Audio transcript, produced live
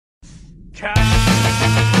It's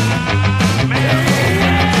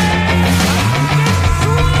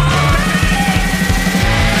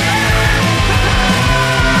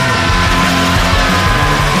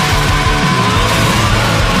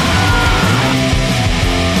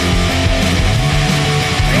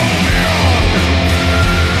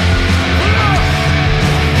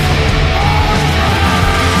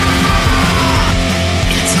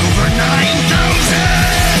over 9,000!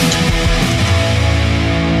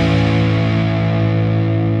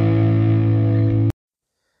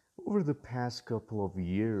 Over the past couple of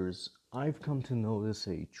years, I've come to notice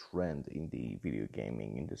a trend in the video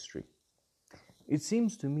gaming industry. It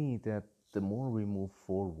seems to me that the more we move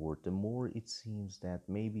forward, the more it seems that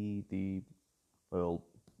maybe well,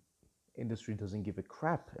 industry doesn't give a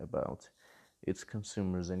crap about its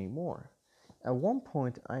consumers anymore. At one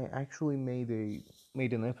point, I actually made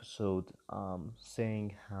an episode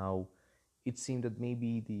saying how it seemed that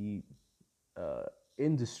maybe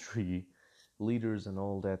industry leaders and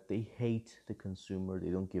all that, they hate the consumer.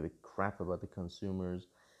 They don't give a crap about the consumers,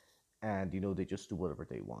 and they just do whatever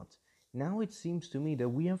they want. Now it seems to me that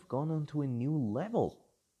we have gone on to a new level,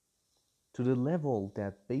 to the level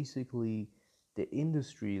that basically the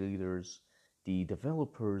industry leaders, the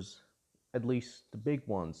developers, at least the big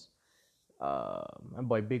ones, and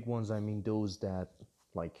by big ones I mean those that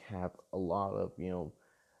like have a lot of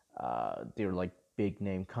they're like big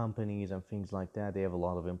name companies and things like that. They have a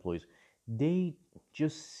lot of employees. They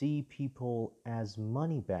just see people as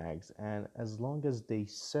money bags, and as long as they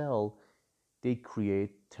sell, they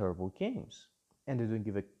create terrible games, and they don't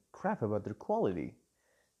give a crap about their quality.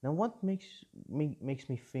 Now, what makes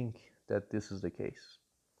me think that this is the case?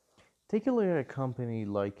 Take a look at a company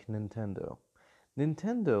like Nintendo.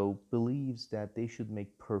 Nintendo believes that they should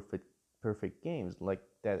make perfect games, like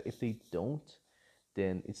that if they don't,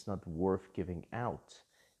 then it's not worth giving out.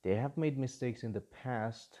 They have made mistakes in the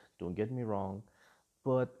past, don't get me wrong,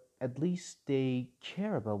 but at least they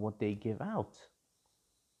care about what they give out.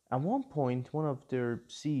 At one point, one of their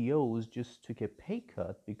CEOs just took a pay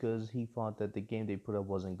cut because he thought that the game they put up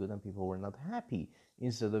wasn't good and people were not happy,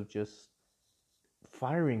 instead of just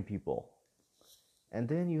firing people. And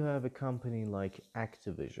then you have a company like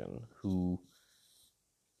Activision who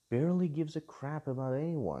barely gives a crap about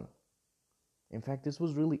anyone. In fact, this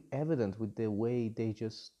was really evident with the way they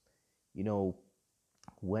just, you know,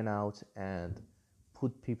 went out and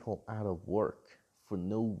put people out of work for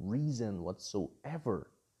no reason whatsoever,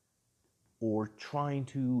 or trying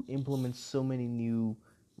to implement so many new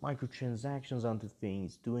microtransactions onto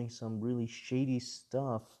things, doing some really shady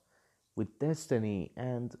stuff with Destiny,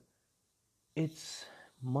 and it's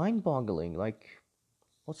mind-boggling. Like,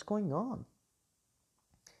 what's going on?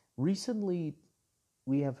 Recently,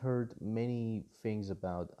 we have heard many things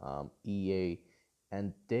about EA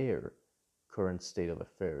and their current state of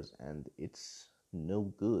affairs, and it's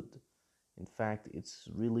no good. In fact, it's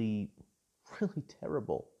really, really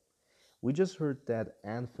terrible. We just heard that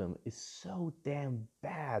Anthem is so damn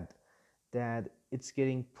bad that it's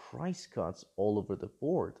getting price cuts all over the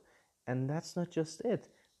board. And that's not just it.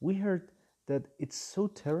 We heard that it's so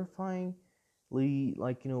terrifyingly,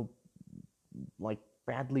 like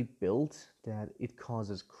badly built that it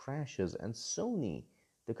causes crashes. And Sony,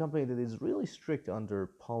 the company that is really strict under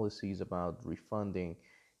policies about refunding,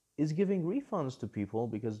 is giving refunds to people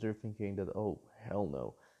because they're thinking that, oh, hell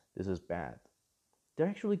no, this is bad. They're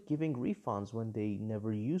actually giving refunds when they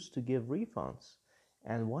never used to give refunds.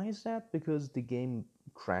 And why is that? Because the game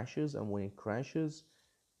crashes, and when it crashes,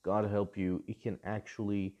 God help you, it can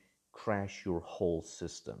actually crash your whole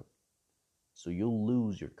system. So you'll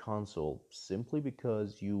lose your console simply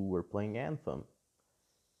because you were playing Anthem.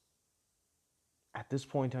 At this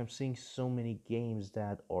point, I'm seeing so many games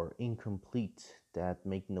that are incomplete, that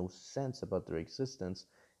make no sense about their existence,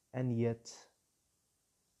 and yet,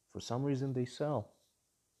 for some reason, they sell.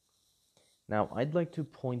 Now, I'd like to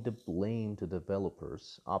point the blame to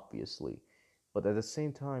developers, obviously, but at the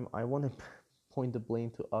same time, I want to point the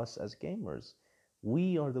blame to us as gamers.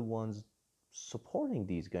 We are the ones supporting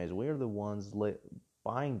these guys. We are the ones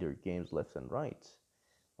buying their games left and right.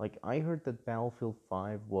 Like, I heard that Battlefield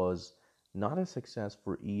 5 was not a success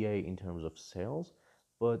for EA in terms of sales,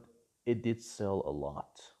 but it did sell a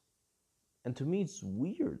lot. And to me, it's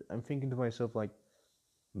weird. I'm thinking to myself, like,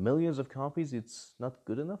 millions of copies, it's not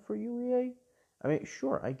good enough for you, EA? I mean,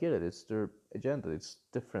 sure, I get it. It's their agenda. It's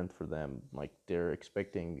different for them. Like, they're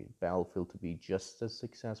expecting Battlefield to be just as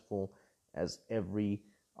successful as every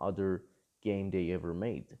other game they ever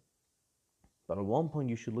made. But at one point,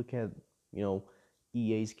 you should look at,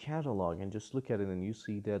 EA's catalog and just look at it, and you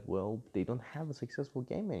see that, well, they don't have a successful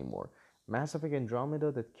game anymore. Mass Effect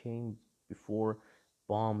Andromeda, that came before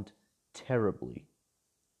bombed terribly.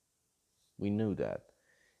 We knew that.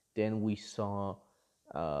 Then we saw,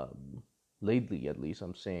 um, lately at least,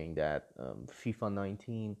 I'm saying that FIFA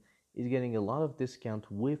 19 is getting a lot of discount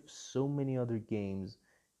with so many other games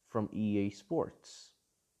from EA Sports.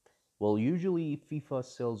 Well, usually FIFA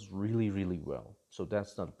sells really, really well, so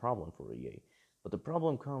that's not a problem for EA. But the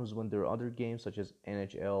problem comes when there are other games such as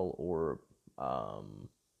NHL or um,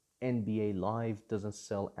 NBA Live doesn't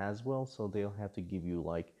sell as well, so they'll have to give you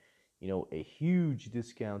like, a huge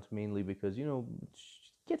discount mainly because,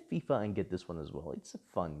 get FIFA and get this one as well. It's a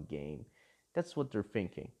fun game. That's what they're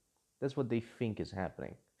thinking. That's what they think is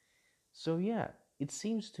happening. So yeah, it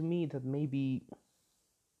seems to me that maybe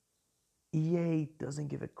EA doesn't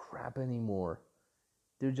give a crap anymore.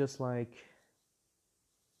 They're just like,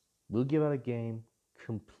 we'll give out a game,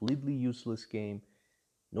 completely useless game,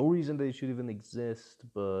 no reason that it should even exist,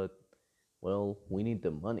 but well, we need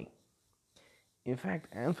the money. In fact,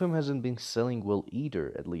 Anthem hasn't been selling well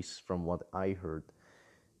either, at least from what I heard.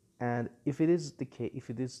 And if it is the case, if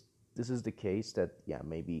it is this is the case that yeah,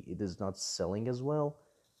 maybe it is not selling as well,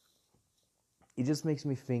 it just makes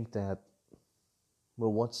me think that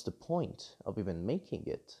well, what's the point of even making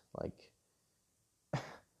it? Like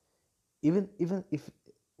even if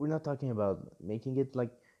we're not talking about making it,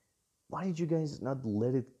 like why did you guys not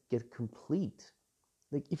let it get complete?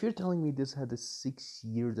 Like if you're telling me this had a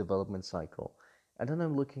 6-year development cycle, and then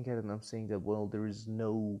I'm looking at it and I'm saying that well, there is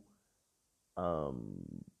no um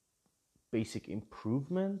basic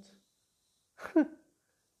improvement.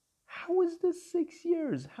 How is this 6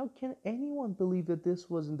 years? How can anyone believe that this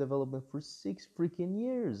was in development for 6 freaking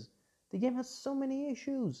years? The game has so many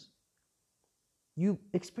issues. You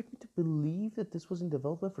expect me to believe that this was in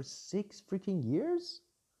development for 6 freaking years?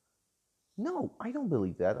 No, I don't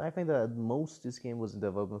believe that. I think that at most this game was in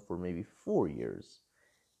development for maybe 4 years.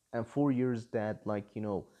 And 4 years that, like,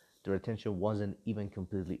 their attention wasn't even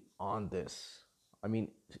completely on this. I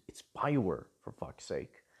mean, it's Bioware, for fuck's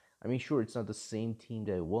sake. I mean, sure, it's not the same team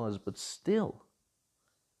that it was, but still,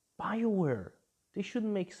 Bioware. They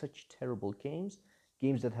shouldn't make such terrible games.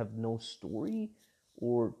 Games that have no story,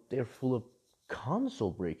 or they're full of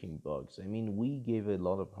console breaking bugs. I mean, we gave a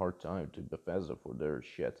lot of hard time to Bethesda for their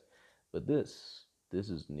shit, but this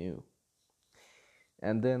is new.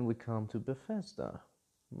 And then we come to Bethesda.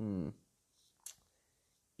 Hmm.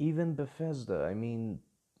 Even Bethesda, I mean,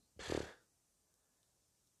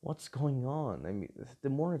 what's going on? I mean, the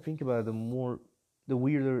more I think about it, the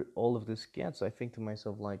weirder all of this gets. I think to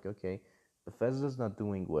myself, like, okay, Bethesda's not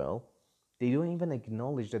doing well. They don't even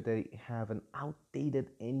acknowledge that they have an outdated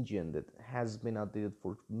engine that has been outdated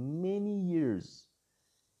for many years.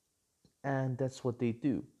 And that's what they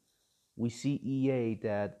do. We see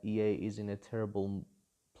that EA is in a terrible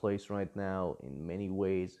place right now in many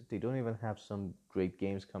ways. They don't even have some great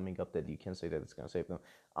games coming up that you can say that it's going to save them.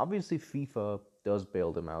 Obviously, FIFA does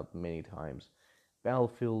bail them out many times.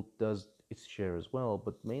 Battlefield does its share as well,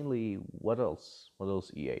 but mainly, what else? What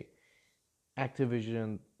else, EA?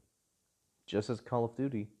 Activision, just as Call of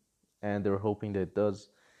Duty, and they're hoping that it does.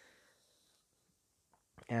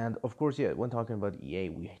 And of course, yeah, when talking about EA,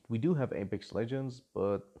 we do have Apex Legends,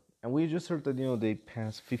 but and we just heard that they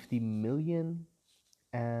passed 50 million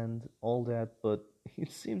and all that, but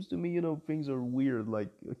it seems to me things are weird. Like,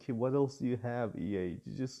 okay, what else do you have, EA?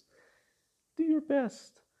 You just do your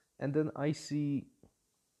best. And then I see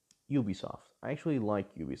Ubisoft. I actually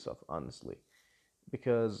like Ubisoft, honestly,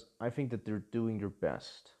 because I think that they're doing their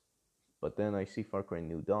best. But then I see Far Cry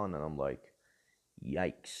New Dawn and I'm like,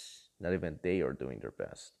 yikes, not even they are doing their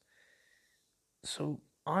best. So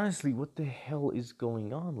honestly, what the hell is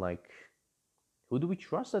going on? Like, who do we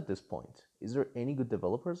trust at this point? Is there any good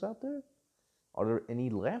developers out there? Are there any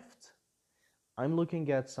left? I'm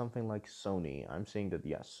looking at something like Sony. I'm saying that,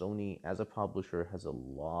 yeah, Sony as a publisher has a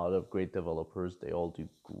lot of great developers. They all do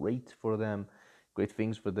great for them, great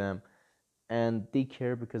things for them, and they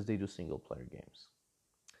care because they do single player games.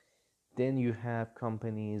 Then you have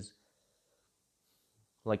companies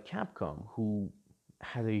like Capcom who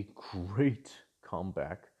had a great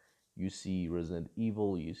comeback. You see Resident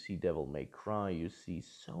Evil, you see Devil May Cry, you see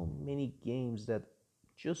so many games that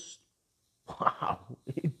just wow,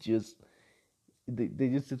 they just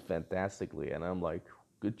did fantastically, and I'm like,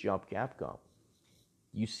 good job, Capcom.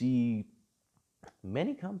 You see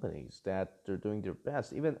many companies that they're doing their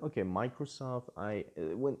best. Even okay, Microsoft.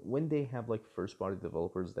 When they have like first party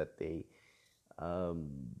developers that they um,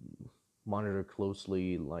 monitor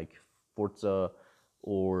closely, like Forza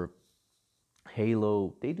or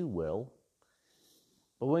Halo, they do well.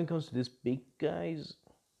 But when it comes to these big guys,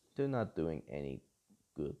 they're not doing any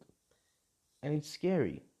good, and it's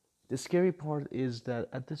scary. The scary part is that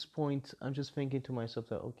at this point, I'm just thinking to myself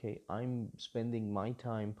that, okay, I'm spending my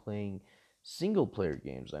time playing single player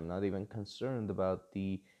games. I'm not even concerned about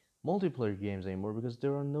the multiplayer games anymore because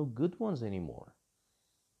there are no good ones anymore.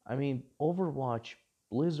 I mean, Overwatch,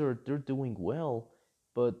 Blizzard, they're doing well,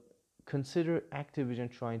 but consider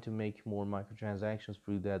Activision trying to make more microtransactions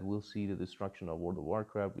through that. We'll see the destruction of World of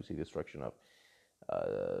Warcraft, we'll see the destruction of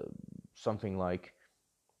uh, something like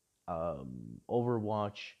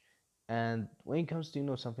Overwatch. And when it comes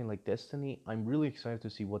to something like Destiny, I'm really excited to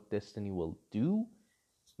see what Destiny will do.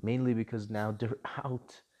 Mainly because now they're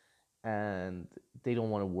out and they don't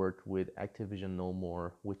want to work with Activision no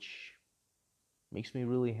more, which makes me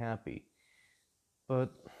really happy.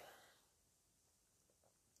 But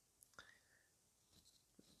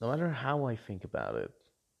no matter how I think about it,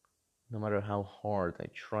 no matter how hard I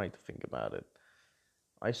try to think about it,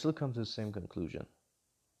 I still come to the same conclusion.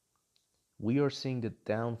 We are seeing the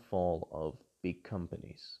downfall of big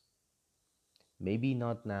companies. Maybe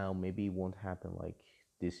not now, maybe it won't happen like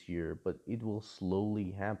this year, but it will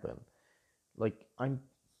slowly happen. Like I'm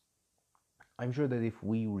sure that if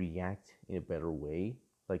we react in a better way,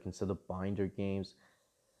 like instead of buying their games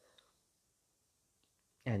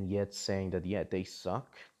and yet saying that yeah, they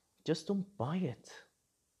suck, just don't buy it.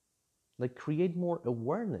 Like create more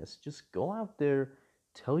awareness. Just go out there,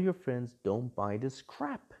 tell your friends don't buy this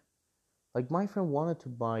crap. Like my friend wanted to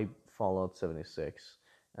buy Fallout 76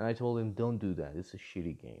 and I told him don't do that. It's a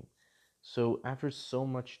shitty game. So after so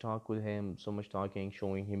much talk with him, so much talking,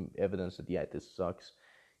 showing him evidence that yeah, this sucks,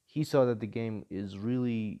 he saw that the game is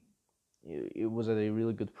really it was at a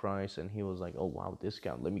really good price and he was like, oh wow,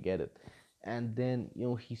 discount, let me get it. And then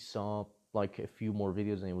he saw like a few more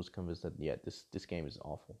videos and he was convinced that yeah, this game is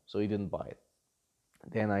awful, so he didn't buy it.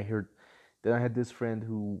 then i heard then I had this friend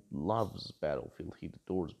who loves Battlefield. He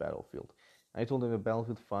adores Battlefield. I told him that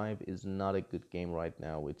Battlefield 5 is not a good game right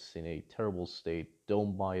now. It's in a terrible state.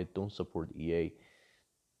 Don't buy it. Don't support EA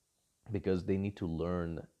because they need to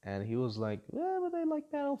learn. And he was like, yeah, but I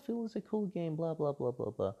like Battlefield. It's a cool game, blah, blah, blah, blah,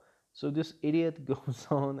 blah. So this idiot goes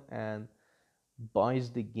on and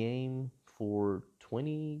buys the game for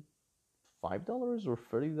 $25 or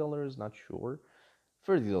 $30, not sure.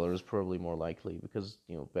 $30 probably more likely because,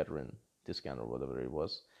 veteran discount or whatever it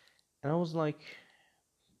was. And I was like,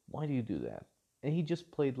 why do you do that? And he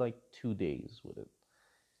just played like 2 days with it.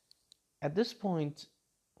 At this point,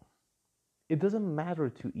 it doesn't matter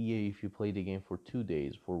to EA if you play the game for 2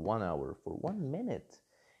 days, for 1 hour, for 1 minute.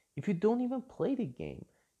 If you don't even play the game,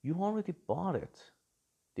 you already bought it.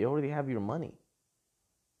 They already have your money.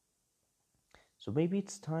 So maybe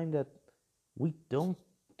it's time that we don't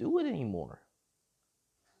do it anymore.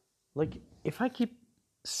 Like, if I keep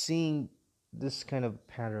seeing this kind of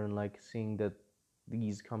pattern, like seeing that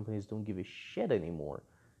these companies don't give a shit anymore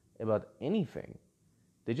about anything,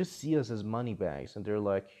 they just see us as money bags and they're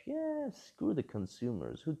like, yeah, screw the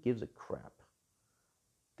consumers, who gives a crap?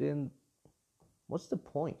 Then what's the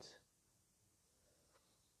point?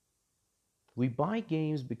 We buy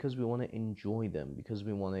games because we want to enjoy them, because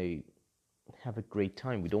we want to have a great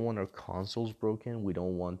time. We don't want our consoles broken. We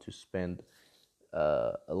don't want to spend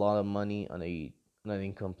a lot of money on an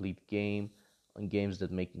incomplete game, on games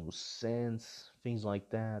that make no sense, things like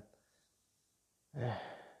that.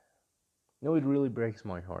 No, it really breaks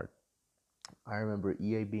my heart. I remember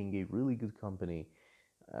EA being a really good company,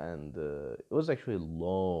 and it was actually a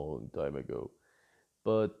long time ago.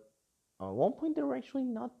 But at one point, they were actually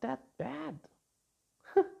not that bad.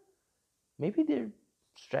 Maybe their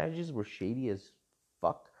strategies were shady as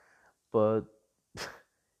fuck, but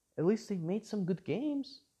at least they made some good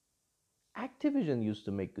games. Activision used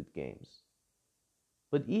to make good games.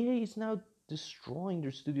 But EA is now destroying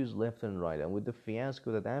their studios left and right, and with the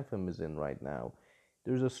fiasco that Anthem is in right now,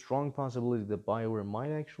 there's a strong possibility that BioWare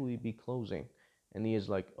might actually be closing. And EA is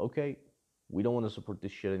like, okay, we don't want to support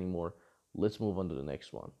this shit anymore. Let's move on to the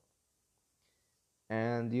next one.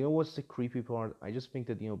 And you know what's the creepy part? I just think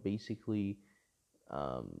that, basically,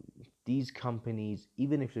 um, these companies,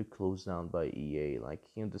 even if they're closed down by EA, like,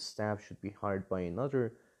 the staff should be hired by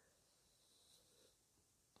another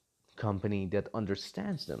company that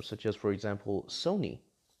understands them, such as, for example, Sony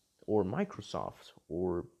or Microsoft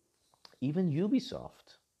or even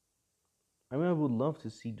Ubisoft. I mean, I would love to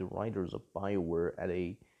see the writers of BioWare at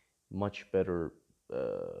a much better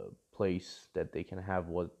place that they can have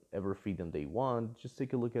whatever freedom they want. Just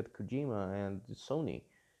take a look at Kojima and Sony.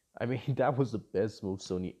 I mean, that was the best move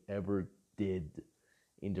Sony ever did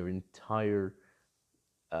in their entire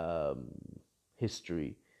um,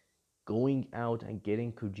 history. Going out and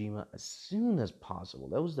getting Kojima as soon as possible.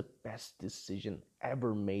 That was the best decision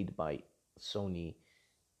ever made by Sony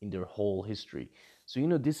in their whole history. So,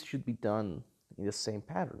 this should be done in the same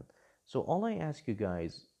pattern. So, all I ask you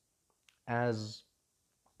guys, as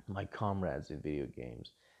my comrades in video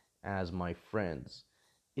games, as my friends,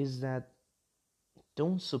 is that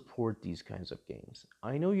don't support these kinds of games.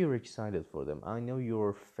 I know you're excited for them. I know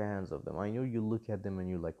you're fans of them. I know you look at them and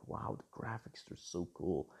you're like, wow, the graphics are so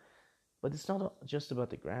cool. But it's not just about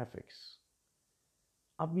the graphics.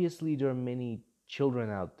 Obviously, there are many children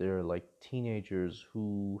out there, like teenagers,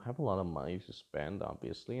 who have a lot of money to spend,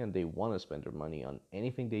 obviously, and they want to spend their money on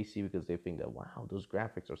anything they see because they think that, wow, those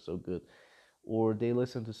graphics are so good. Or they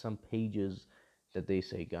listen to some pages that they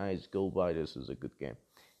say, guys, go buy this, is a good game.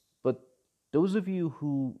 But those of you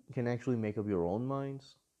who can actually make up your own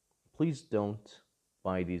minds, please don't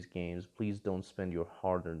buy these games. Please don't spend your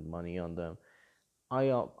hard-earned money on them.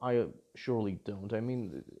 I surely don't. I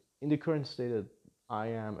mean, in the current state that I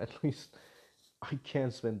am, at least I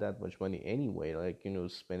can't spend that much money anyway. Like,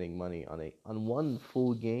 spending money on one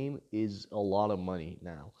full game is a lot of money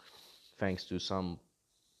now, thanks to some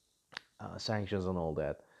sanctions and all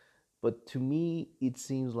that. But to me, it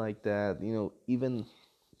seems like that, even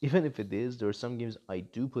if it is, there are some games I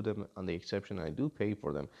do put them on the exception. I do pay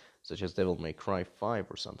for them, such as Devil May Cry 5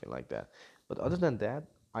 or something like that. But other than that,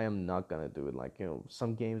 I am not gonna do it. Like,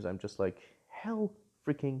 some games I'm just like, hell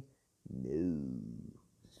freaking no.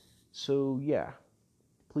 So yeah,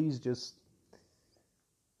 please just,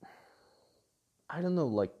 I don't know,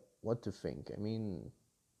 like, what to think. I mean,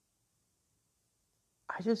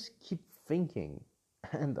 I just keep thinking,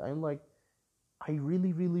 and I'm like, I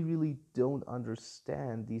really, really, really don't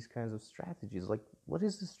understand these kinds of strategies. Like, what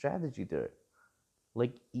is the strategy there?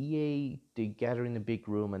 Like, EA, they gather in a big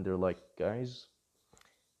room and they're like, guys,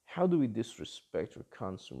 how do we disrespect our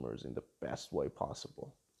consumers in the best way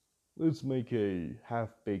possible? Let's make a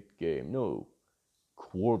half-baked game. No,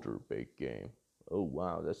 quarter-baked game. Oh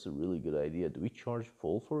wow, that's a really good idea. Do we charge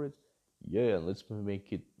full for it? Yeah, and let's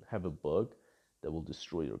make it have a bug that will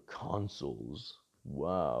destroy your consoles.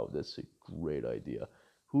 Wow, that's a great idea.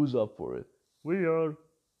 Who's up for it? We are.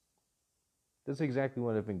 That's exactly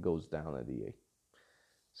what I think goes down at EA.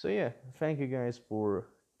 So yeah, thank you guys for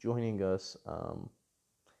joining us.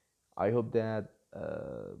 I hope that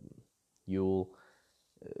you'll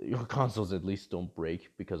your consoles at least don't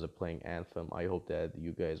break because of playing Anthem. I hope that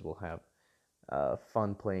you guys will have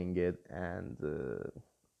fun playing it, and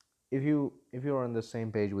if you're on the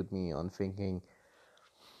same page with me on thinking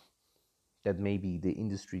that maybe the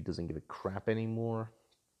industry doesn't give a crap anymore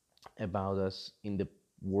about us in the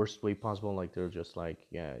worst way possible, like they're just like,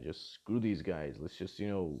 yeah, just screw these guys, let's just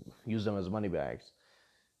use them as money bags,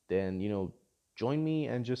 then join me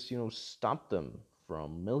and just stop them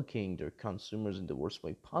from milking their consumers in the worst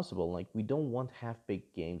way possible. Like, we don't want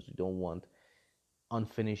half-baked games, we don't want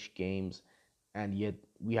unfinished games, and yet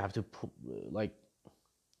we have to like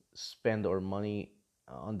spend our money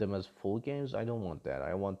on them as full games. I don't want that.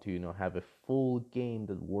 I want to have a full game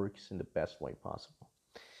that works in the best way possible.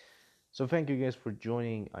 So thank you guys for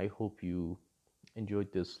joining. I hope you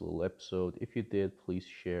enjoyed this little episode. If you did, please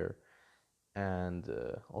share, and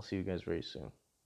I'll see you guys very soon.